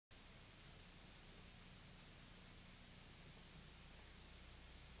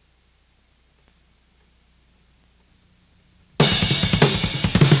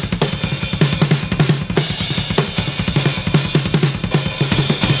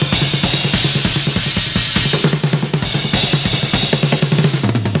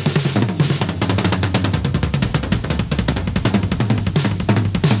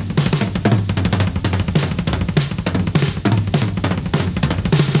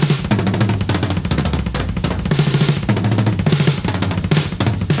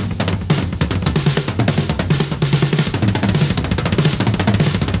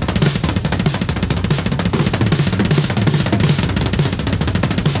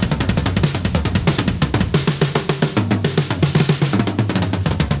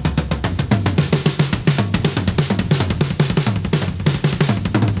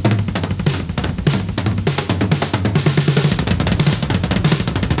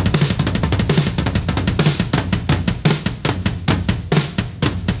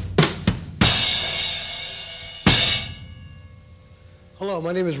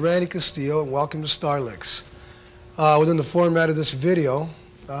Hello, my name is Randy Castillo, and welcome to Starlicks. Within the format of this video,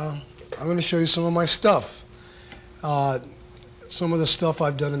 I'm going to show you some of my stuff. Some of the stuff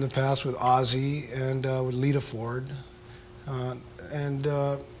I've done in the past with Ozzy and with Lita Ford. I'll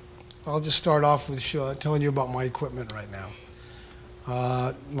just start off with telling you about my equipment right now.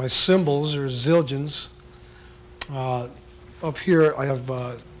 My cymbals are Zildjians. Up here I have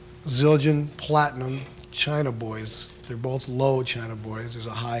Zildjian Platinum China Boys. They're both low China Boys. There's a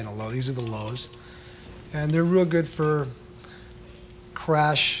high and a low. These are the lows. And they're real good for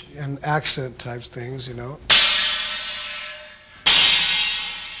crash and accent types things, you know.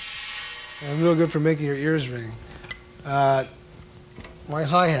 And real good for making your ears ring. My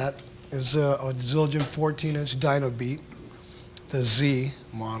hi-hat is a Zildjian 14-inch Dyno Beat, the Z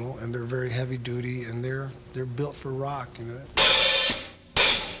model, and they're very heavy duty, and they're built for rock, you know.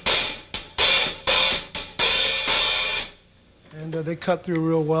 And they cut through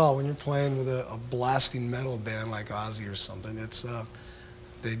real well when you're playing with a blasting metal band like Ozzy or something.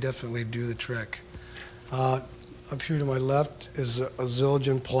 They definitely do the trick. Up here to my left is a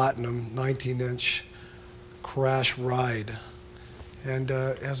Zildjian Platinum 19-inch Crash Ride, and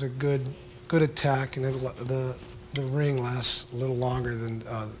it has a good attack, and the ring lasts a little longer than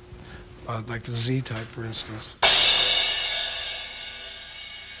like the Z type, for instance.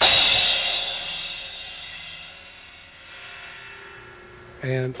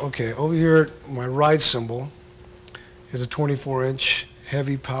 And okay, over here, my ride cymbal is a 24-inch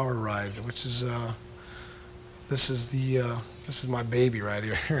heavy power ride, which is this is my baby right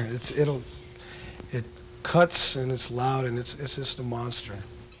here. It cuts and it's loud and it's just a monster.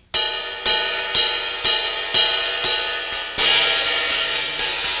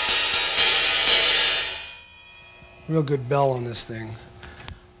 Real good bell on this thing.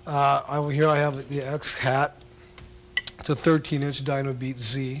 Over here I have the X hat. It's a 13-inch Dyno Beat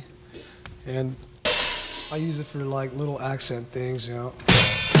Z, and I use it for like little accent things, you know,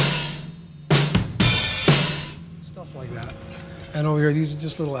 stuff like that. And over here, these are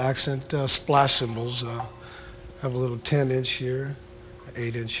just little accent splash cymbals. I have a little 10-inch here,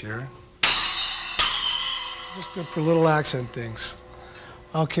 8-inch here. Just good for little accent things.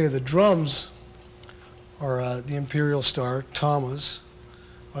 Okay, the drums are the Imperial Star Tamas.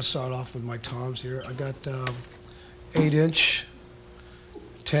 I'll start off with my toms here. I got 8-inch,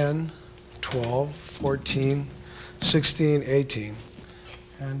 10, 12, 14, 16, 18.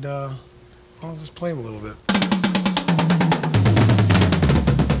 And I'll just play them a little bit.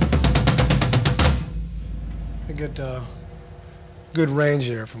 I get good range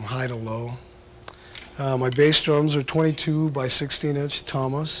there from high to low. My bass drums are 22 by 16-inch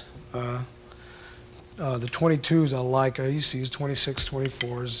Tamas. The 22s I like. I used to use 26,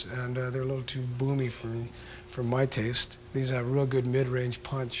 24s, and they're a little too boomy for me. For my taste. These have real good mid-range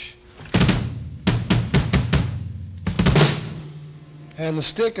punch. And the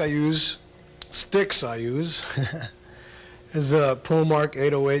sticks I use, is a Polemark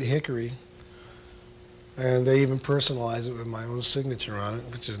 808 Hickory. And they even personalize it with my own signature on it,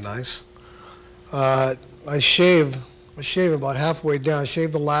 which is nice. I shave about halfway down,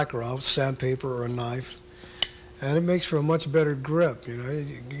 shave the lacquer off, sandpaper or a knife, and it makes for a much better grip. You know,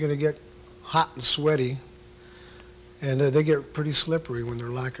 you're going to get hot and sweaty. And they get pretty slippery when they're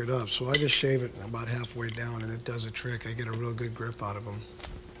lacquered up. So I just shave it about halfway down, and it does a trick. I get a real good grip out of them.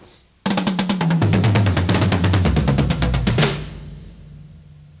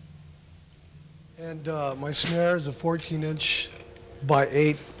 And my snare is a 14-inch by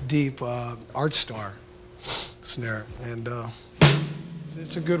 8 deep Art Star snare. And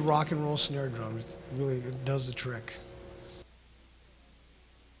it's a good rock and roll snare drum. It does the trick.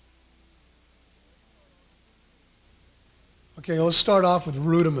 Okay, let's start off with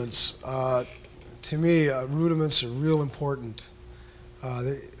rudiments. To me, rudiments are real important,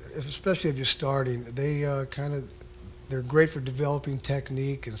 especially if you're starting. They're great for developing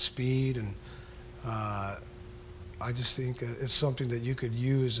technique and speed, and I just think it's something that you could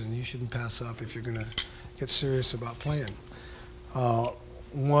use and you shouldn't pass up if you're going to get serious about playing.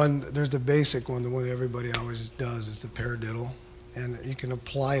 There's the basic one, the one that everybody always does, is the paradiddle, and you can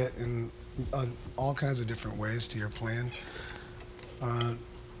apply it in all kinds of different ways to your playing.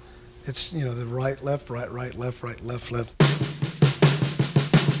 It's, you know, the right, left, right, left, left.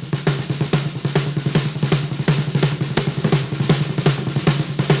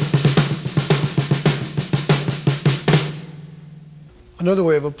 Another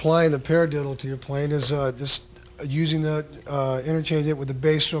way of applying the paradiddle to your playing is just using interchanging it with the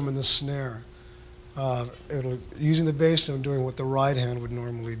bass drum and the snare. Using the bass drum doing what the right hand would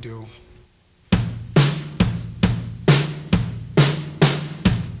normally do.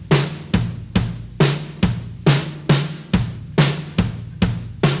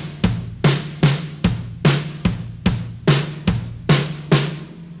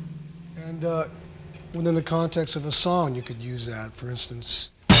 And within the context of a song, you could use that. For instance,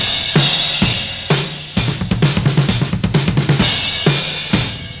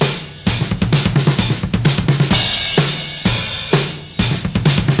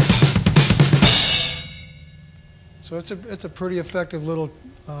 so it's a pretty effective little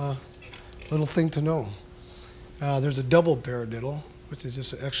thing to know. There's a double paradiddle, which is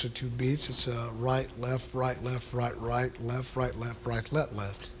just an extra 2 beats. It's right, left, right, left, right, right, left, right, left, right, left,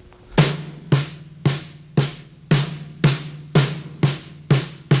 left.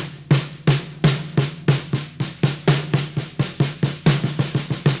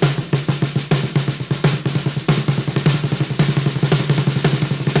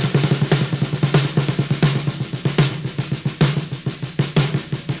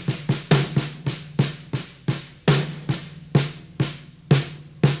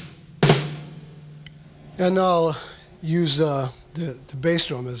 And I'll use the bass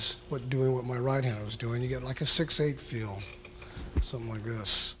drum as doing what my right hand was doing. You get like a 6/8 feel, something like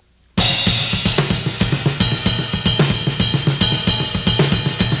this.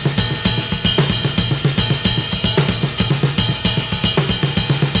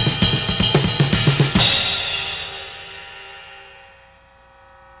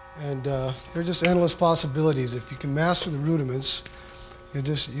 And there are just endless possibilities. If you can master the rudiments,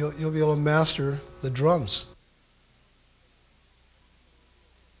 you'll be able to master the drums.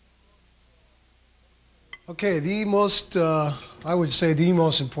 Okay, I would say the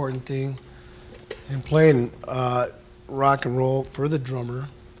most important thing in playing rock and roll for the drummer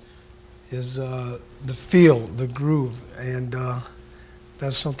is the feel, the groove, and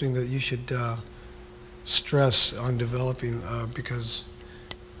that's something that you should stress on developing because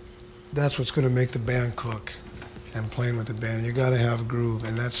that's what's going to make the band cook. And playing with the band, you got to have a groove,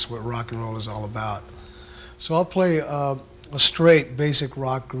 and that's what rock and roll is all about. So I'll play a straight, basic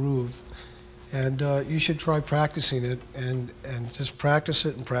rock groove, and you should try practicing it, and just practice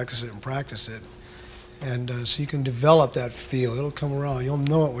it and practice it and practice it, and so you can develop that feel. It'll come around. You'll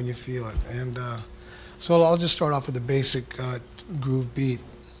know it when you feel it. And so I'll just start off with a basic groove beat.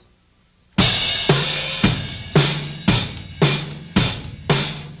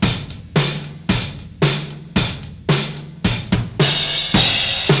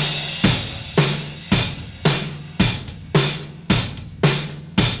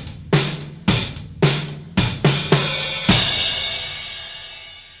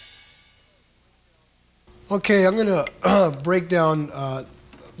 Okay, I'm going to break down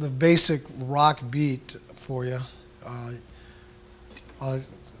the basic rock beat for you.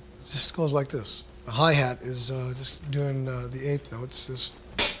 This goes like this. The hi-hat is just doing the 8th notes. Just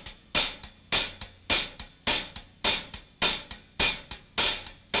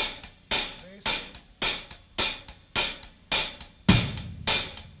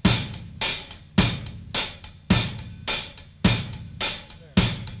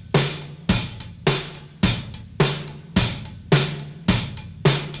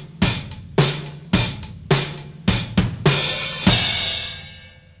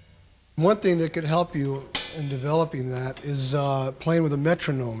one thing that could help you in developing that is playing with a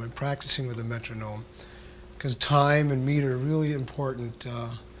metronome and practicing with a metronome, because time and meter are really important.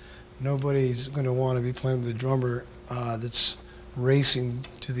 Nobody's going to want to be playing with a drummer that's racing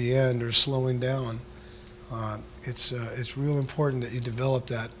to the end or slowing down. It's real important that you develop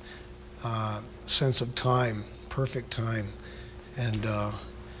that sense of time, perfect time, and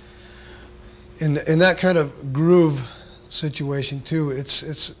in that kind of groove situation too,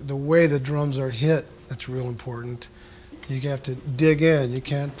 it's the way the drums are hit that's real important. You have to dig in. You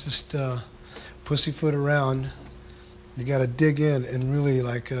can't just pussyfoot around. You got to dig in and really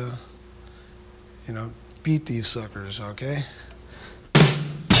beat these suckers, okay?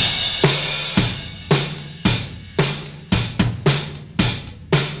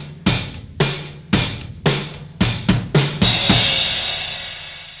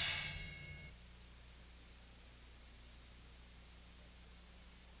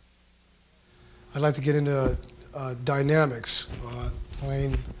 I'd like to get into dynamics,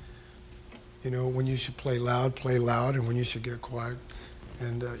 playing, when you should play loud, and when you should get quiet,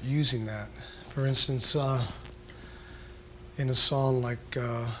 and using that. For instance, in a song like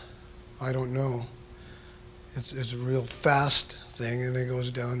I Don't Know, it's a real fast thing, and then it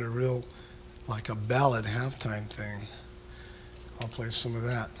goes down to real, like a ballad halftime thing. I'll play some of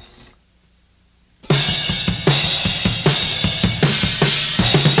that.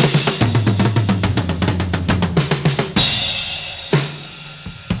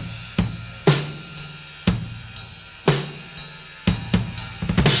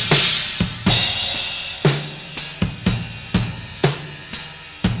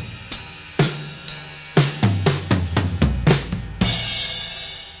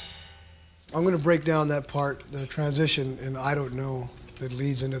 I'm going to break down that part, the transition, and I don't know, that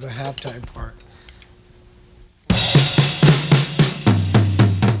leads into the halftime part.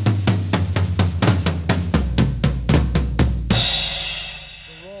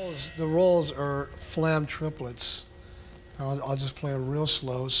 The rolls are flam triplets. I'll just play them real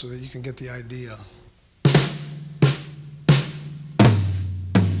slow so that you can get the idea.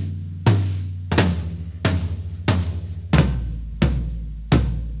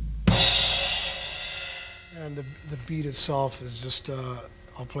 And the beat itself is just,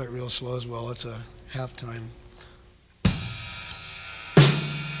 I'll play it real slow as well. It's a halftime.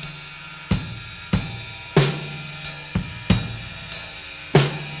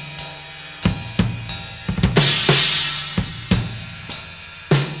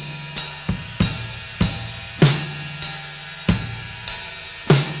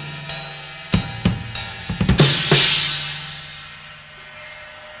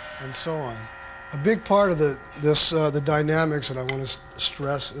 And so on. A big part of the dynamics that I want to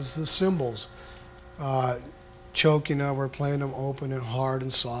stress is the cymbals. Choke, we're playing them open and hard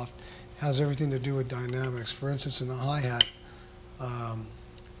and soft. It has everything to do with dynamics. For instance, in the hi-hat,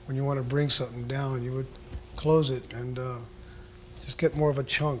 when you want to bring something down, you would close it and just get more of a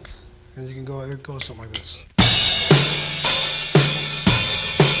chunk. And you can go, it goes something like this.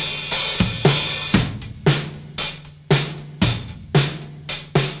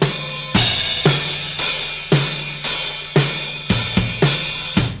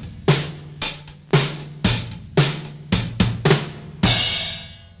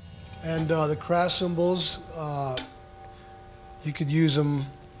 And the crash cymbals, you could use them,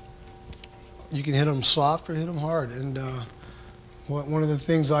 you can hit them soft or hit them hard. And one of the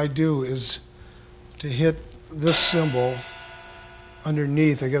things I do is to hit this cymbal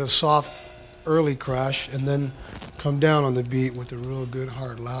underneath. I get a soft early crash and then come down on the beat with a real good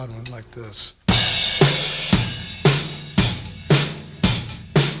hard loud one like this.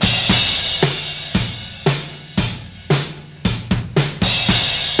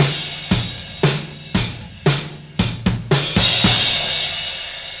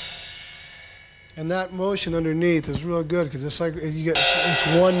 And that motion underneath is real good because it's like it's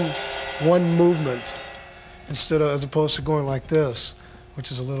one movement instead of, as opposed to going like this,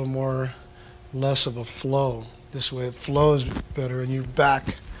 which is a little more less of a flow. This way it flows better, and you're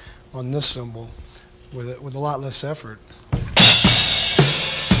back on this cymbal with a lot less effort.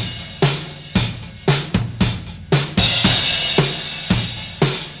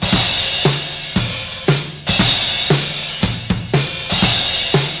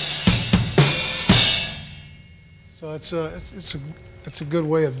 So it's a good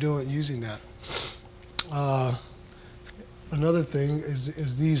way of using that. Another thing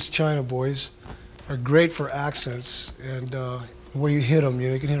is these China boys are great for accents, and the way you hit them,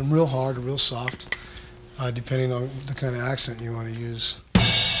 you can hit them real hard or real soft, depending on the kind of accent you want to use.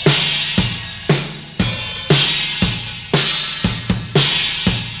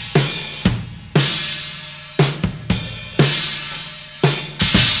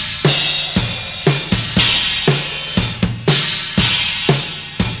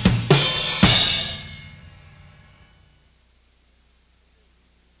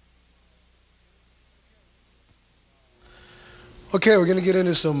 Okay, we're going to get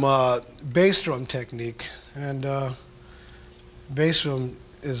into some bass drum technique, and bass drum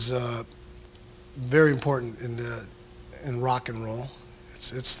is very important in rock and roll.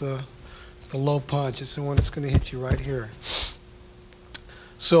 It's the low punch. It's the one that's going to hit you right here.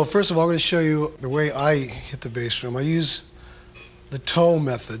 So first of all, I'm going to show you the way I hit the bass drum. I use the toe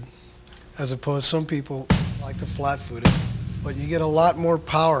method, as opposed, some people like to flat-foot it, but you get a lot more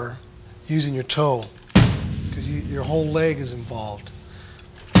power using your toe, because your whole leg is involved.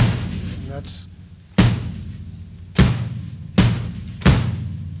 And that's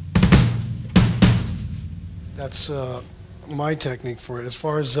my technique for it. As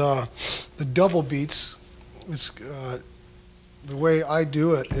far as the double beats, the way I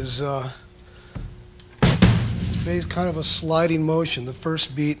do it is it's kind of a sliding motion. The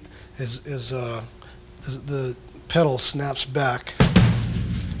first beat is the pedal snaps back,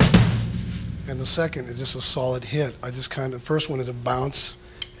 and the second is just a solid hit. The first one is a bounce.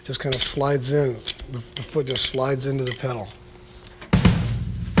 It just kind of slides in. The foot just slides into the pedal.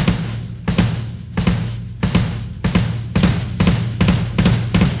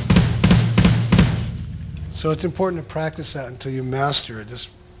 So it's important to practice that until you master it. Just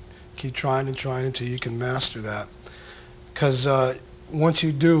keep trying and trying until you can master that. Because once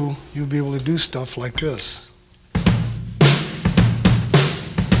you do, you'll be able to do stuff like this.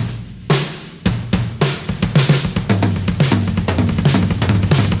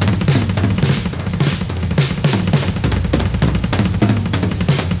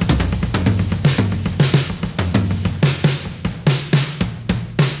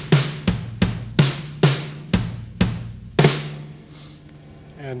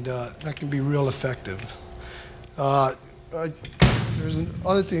 can be real effective. There's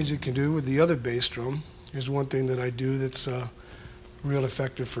other things you can do with the other bass drum. Here's one thing that I do that's real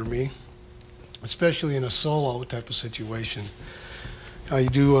effective for me, especially in a solo type of situation. You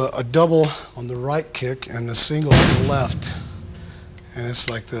do a double on the right kick and a single on the left, and it's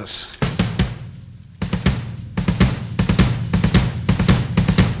like this.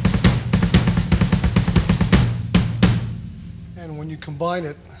 And when you combine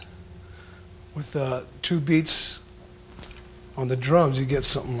it with 2 beats on the drums, you get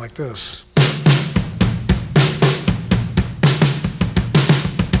something like this.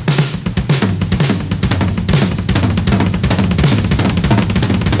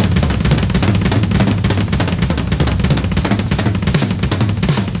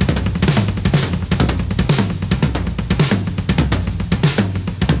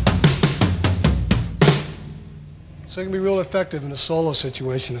 So it can be real effective in a solo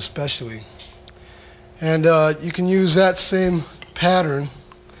situation especially. And you can use that same pattern,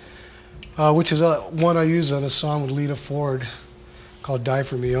 which is one I use on a song with Lita Ford called Die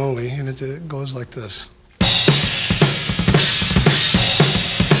For Me Only, and it goes like this.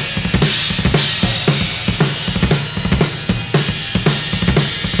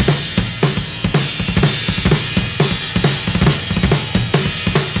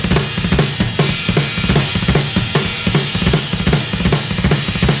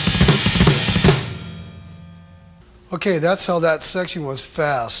 Okay, that's how that section was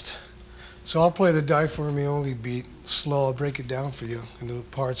fast. So I'll play the Die For Me Only beat slow. I'll break it down for you into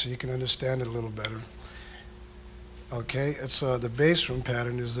parts so you can understand it a little better. Okay, it's the bass drum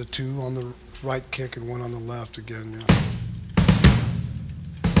pattern is the 2 on the right kick and 1 on the left again. Yeah.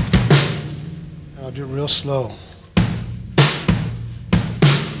 I'll do it real slow.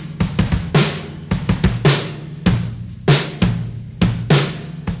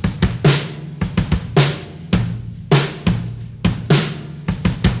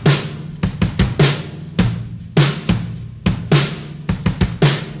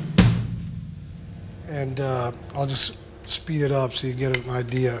 And I'll just speed it up so you get an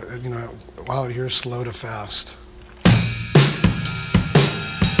idea, out here slow to fast.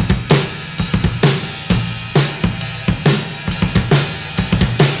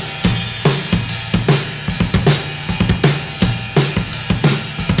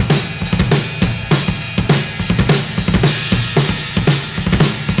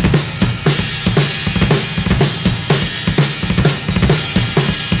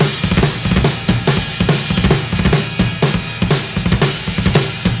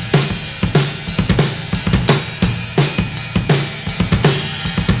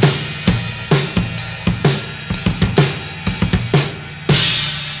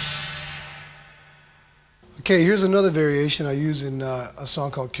 Okay, here's another variation I use in a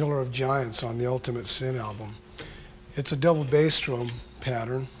song called Killer of Giants on the Ultimate Sin album. It's a double bass drum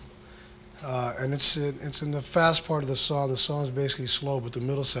pattern, and it's in the fast part of the song. The song is basically slow, but the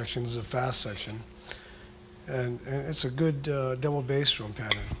middle section is a fast section. And it's a good double bass drum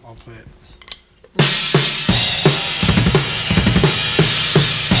pattern. I'll play it.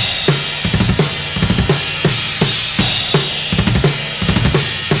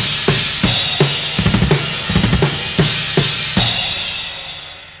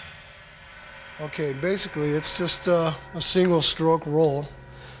 Okay, basically it's just a single stroke roll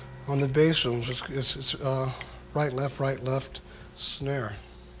on the bass drums. It's right, left, snare.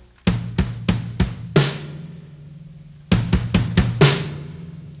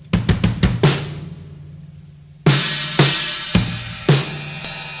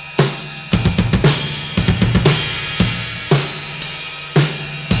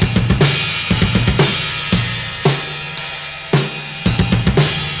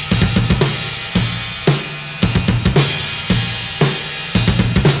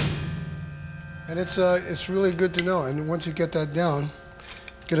 And it's really good to know. And once you get that down,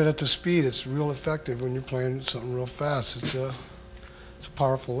 get it up to speed, it's real effective when you're playing something real fast. It's a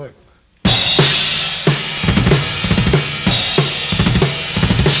powerful lick.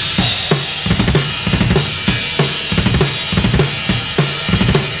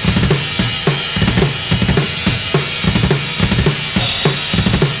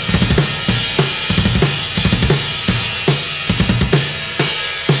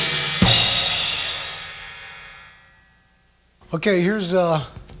 Okay, here's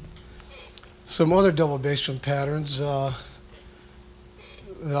some other double bass drum patterns that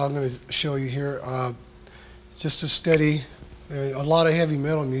I'm going to show you here. Just a steady, a lot of heavy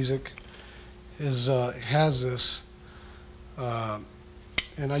metal music has this, and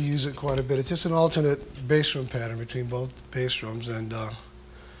I use it quite a bit. It's just an alternate bass drum pattern between both bass drums, and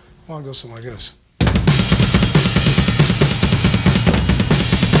Well, I'll go something like this.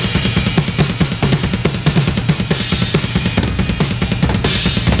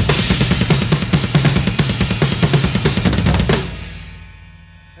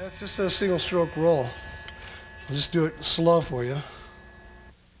 That's just a single stroke roll. I'll just do it slow for you.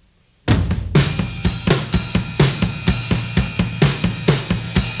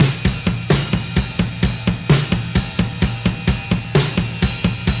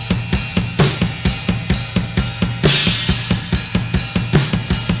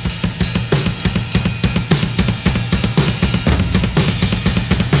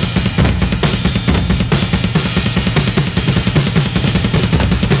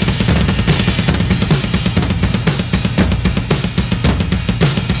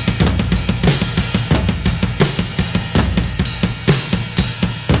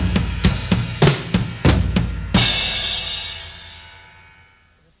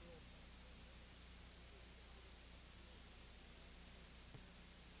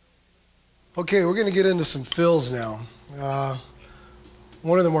 Okay, we're going to get into some fills now.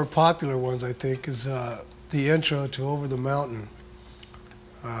 One of the more popular ones, I think, is the intro to Over the Mountain.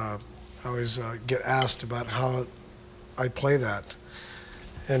 I always get asked about how I play that.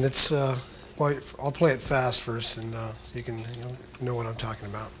 And it's, well, I'll play it fast first, and you can know what I'm talking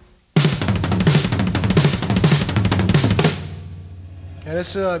about. And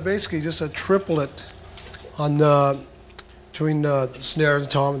it's basically just a triplet on between the snare, the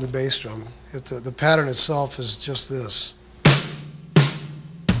tom, and the bass drum. The pattern itself is just this.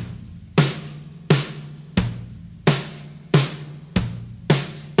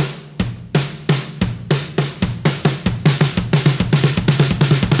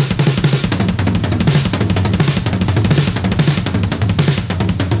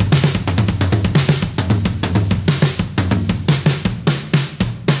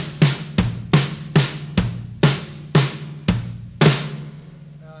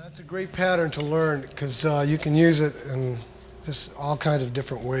 It's a great pattern to learn because you can use it in just all kinds of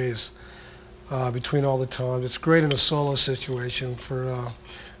different ways between all the toms. It's great in a solo situation.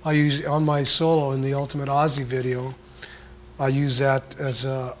 I use on my solo in the Ultimate Ozzy video. I use that as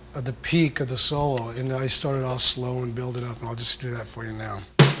the peak of the solo, and I started off slow and build it up, and I'll just do that for you now.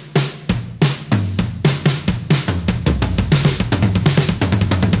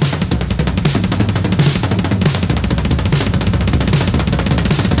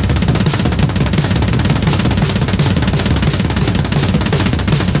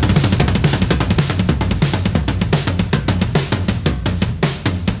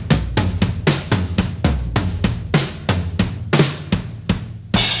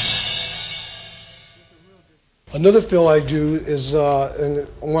 Another fill I do is, and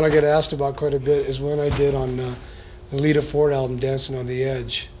one I get asked about quite a bit, is one I did on the Lita Ford album, Dancing on the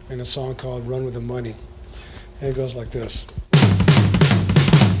Edge, in a song called Run with the Money. And it goes like this.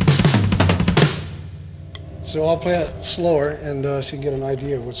 So I'll play it slower, and so you can get an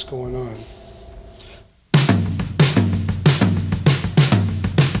idea of what's going on.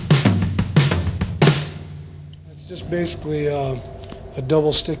 It's just basically a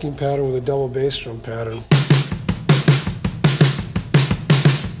double sticking pattern with a double bass drum pattern.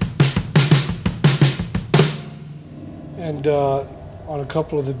 And on a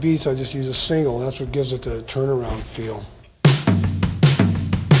couple of the beats, I just use a single. That's what gives it the turnaround feel.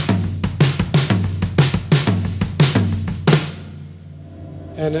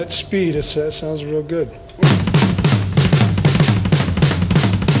 And at speed, it sounds real good.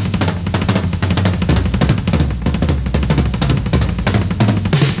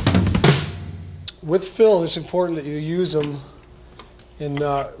 With fill, it's important that you use them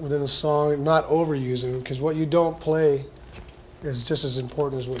within a song, not overuse them, because what you don't play is just as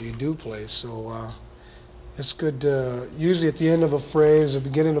important as what you do play. So it's good usually at the end of a phrase, the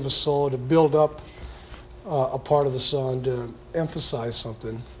beginning of a solo, to build up a part of the song, to emphasize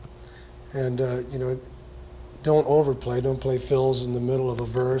something. And don't overplay. Don't play fills in the middle of a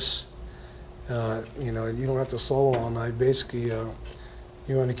verse. You don't have to solo all night. Basically,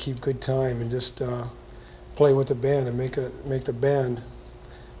 you want to keep good time and just play with the band and make the band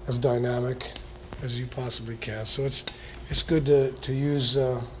as dynamic as you possibly can. So it's good to use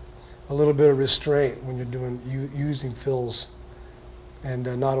a little bit of restraint when you're using fills, and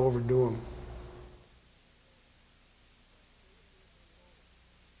not overdo them.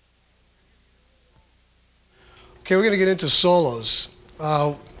 Okay, we're going to get into solos.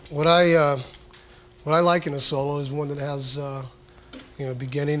 What I like in a solo is one that has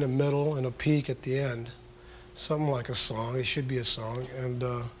beginning, a middle, and a peak at the end. Something like a song. It should be a song. And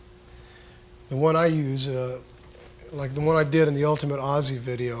the one I use like the one I did in the Ultimate Ozzy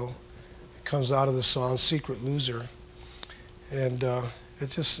video. It comes out of the song Secret Loser. And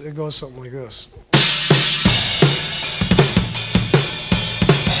it goes something like this.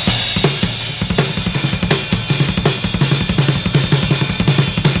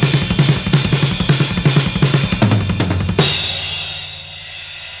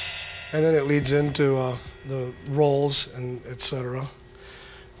 And then it leads into the rolls and etc.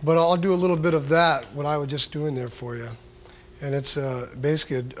 But I'll do a little bit of that, what I was just doing there for you. And it's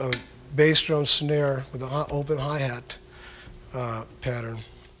basically a bass drum snare with an open hi-hat pattern.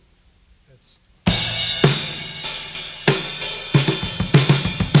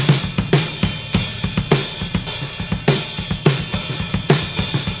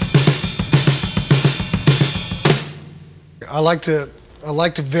 I like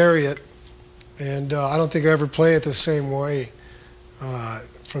to vary it, and I don't think I ever play it the same way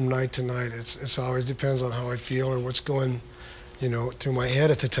from night to night. It's always depends on how I feel or what's going, through my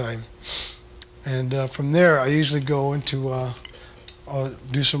head at the time. And from there, I usually go into I'll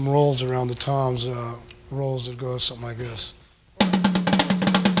do some rolls around the toms, rolls that go something like this.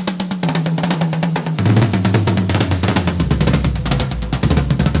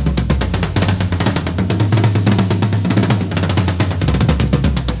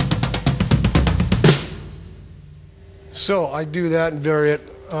 So I do that and vary it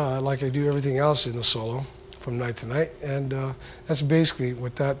like I do everything else in the solo from night to night, and that's basically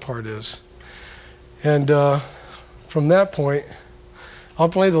what that part is. And from that point, I'll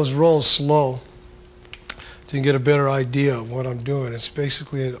play those rolls slow so you can get a better idea of what I'm doing. It's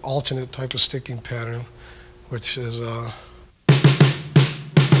basically an alternate type of sticking pattern, which is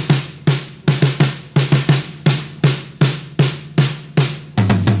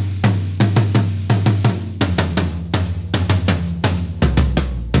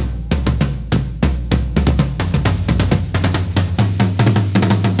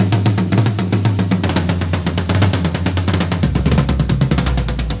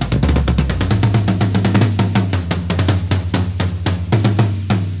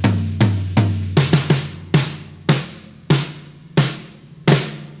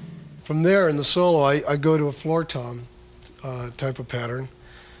from there in the solo, I go to a floor tom type of pattern,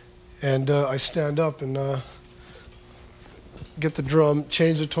 and I stand up and get the drum,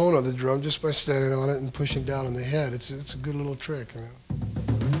 change the tone of the drum just by standing on it and pushing down on the head. It's a good little trick.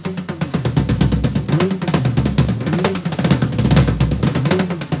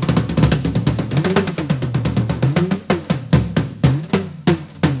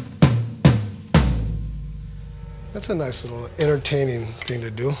 That's a nice little entertaining thing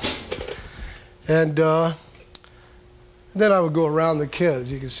to do. And then I would go around the kit,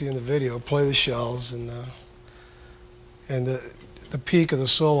 as you can see in the video, play the shells, and the peak of the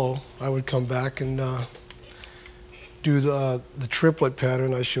solo, I would come back and do the triplet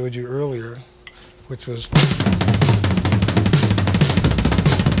pattern I showed you earlier, which was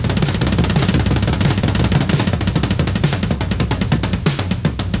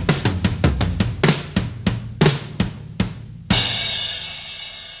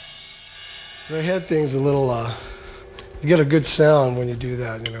the head thing's a little, you get a good sound when you do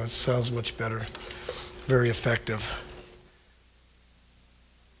that, it sounds much better, very effective.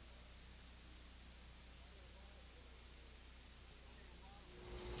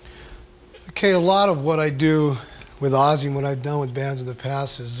 Okay, a lot of what I do with Ozzy and what I've done with bands in the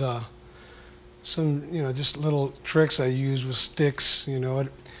past is some, just little tricks I use with sticks,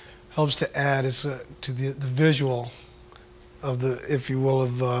 it helps to add to the visual of the, if you will,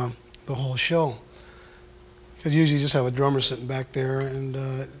 of the whole show. Because usually you just have a drummer sitting back there, and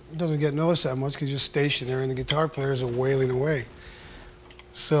it doesn't get noticed that much because you're stationary and the guitar players are wailing away.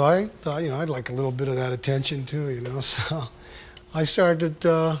 So I thought, I'd like a little bit of that attention too, So I started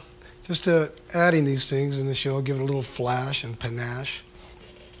just adding these things in the show, give it a little flash and panache.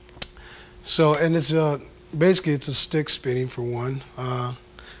 So, and it's basically it's a stick spinning for one,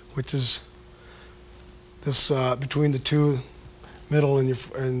 which is this between the two middle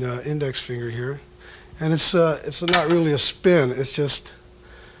and index finger here, and it's not really a spin. It's just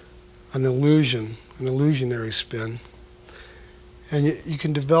an illusion, an illusionary spin, and you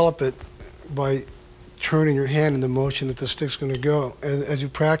can develop it by turning your hand in the motion that the stick's going to go. And as you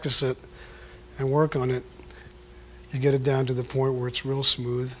practice it and work on it, you get it down to the point where it's real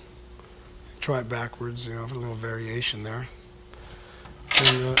smooth. Try it backwards, a little variation there,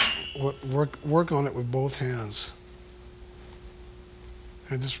 and work on it with both hands.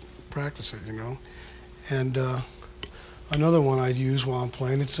 And just practice it, And another one I'd use while I'm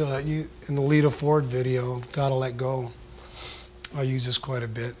playing, it's in the Lita Ford video, Gotta Let Go. I use this quite a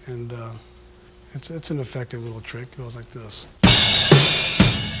bit, and It's an effective little trick. It goes like this.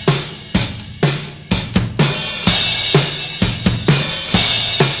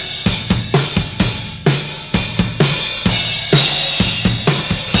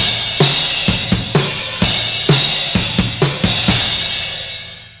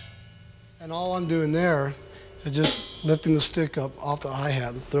 And all I'm doing there is just lifting the stick up off the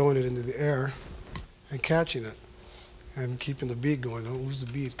hi-hat and throwing it into the air and catching it and keeping the beat going. Don't lose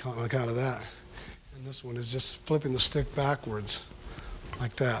the beat on account of that. And this one is just flipping the stick backwards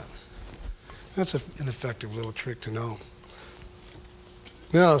like that. That's an effective little trick to know.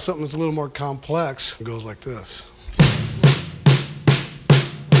 Now, something that's a little more complex goes like this.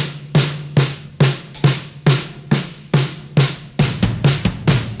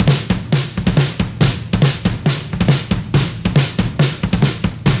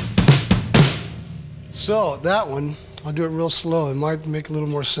 So that one, I'll do it real slow. It might make a little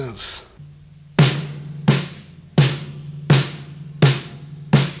more sense.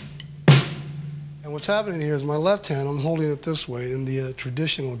 And what's happening here is my left hand, I'm holding it this way in the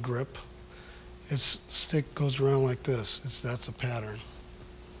traditional grip. Its stick goes around like this. That's the pattern.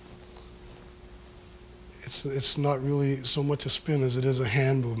 It's not really so much a spin as it is a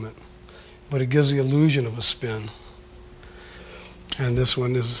hand movement, but it gives the illusion of a spin. And this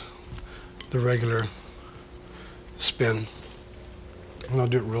one is the regular spin, and I'll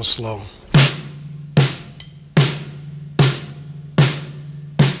do it real slow.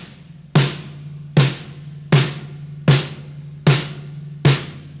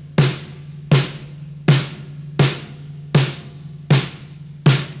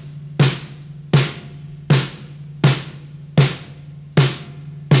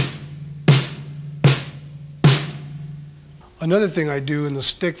 Another thing I do in the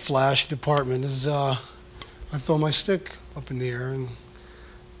stick flash department is I throw my stick up in the air, and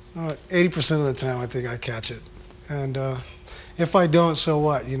 80% of the time I think I catch it. And if I don't, so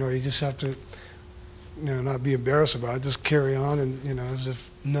what? You know, you just have to, not be embarrassed about it. Just carry on, and as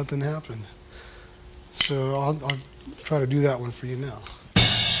if nothing happened. So I'll try to do that one for you now.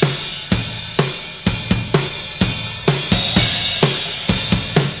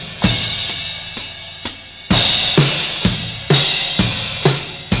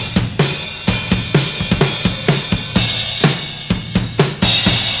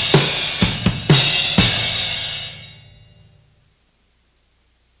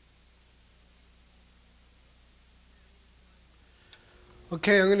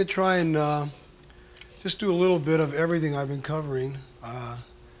 Okay, I'm going to try and just do a little bit of everything I've been covering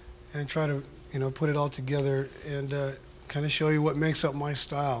and try to, put it all together and kind of show you what makes up my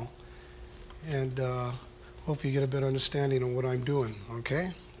style, and hope you get a better understanding of what I'm doing,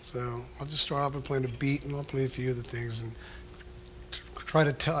 okay? So I'll just start off by playing a beat, and I'll play a few other things and try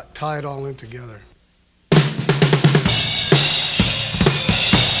to tie it all in together.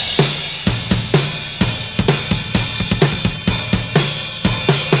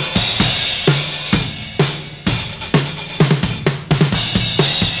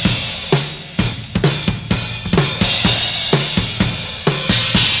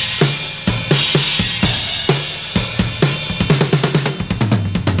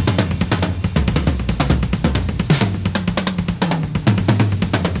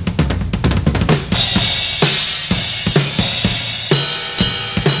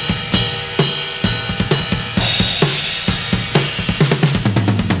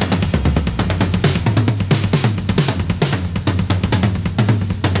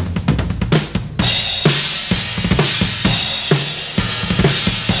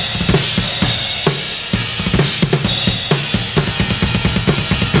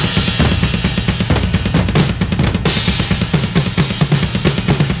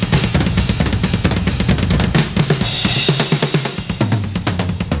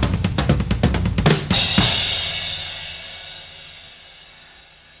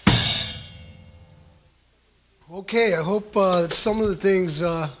 Okay, I hope some of the things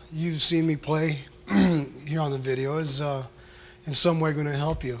you've seen me play here on the video is in some way going to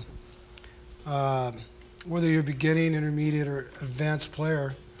help you. Whether you're a beginning, intermediate, or advanced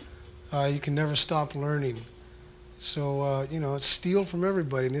player, you can never stop learning. So, it's steal from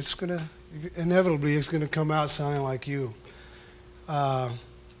everybody, and it's going to, inevitably, it's going to come out sounding like you.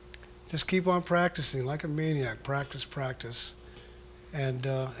 Just keep on practicing like a maniac. Practice, practice. And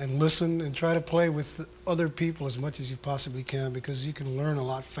listen and try to play with other people as much as you possibly can, because you can learn a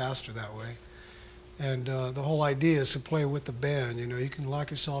lot faster that way. And the whole idea is to play with the band. You can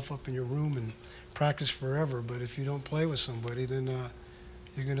lock yourself up in your room and practice forever, but if you don't play with somebody, then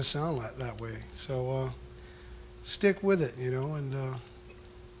you're going to sound that way. So stick with it, and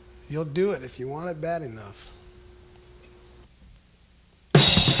You'll do it if you want it bad enough.